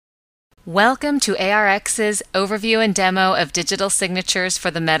Welcome to ARX's overview and demo of digital signatures for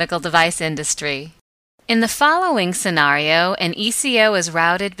the medical device industry. In the following scenario, an ECO is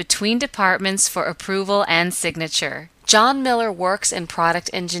routed between departments for approval and signature. John Miller works in product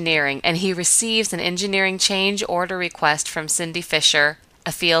engineering, and he receives an engineering change order request from Cindy Fisher,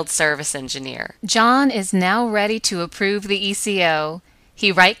 a field service engineer. John is now ready to approve the ECO.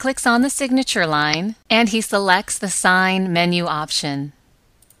 He right-clicks on the signature line, and he selects the Sign menu option.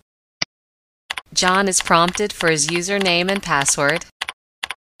 John is prompted for his username and password.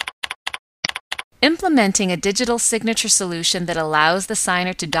 Implementing a digital signature solution that allows the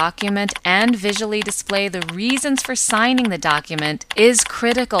signer to document and visually display the reasons for signing the document is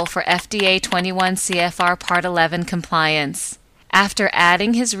critical for FDA 21 CFR Part 11 compliance. After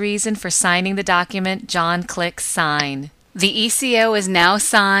adding his reason for signing the document, John clicks Sign. The ECO is now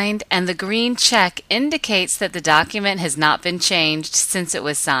signed, and the green check indicates that the document has not been changed since it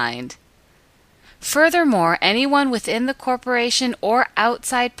was signed. Furthermore, anyone within the corporation or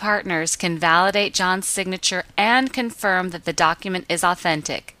outside partners can validate John's signature and confirm that the document is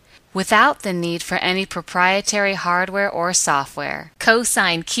authentic, without the need for any proprietary hardware or software.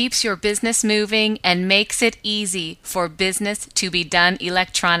 CoSign keeps your business moving and makes it easy for business to be done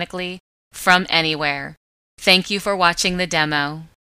electronically from anywhere. Thank you for watching the demo.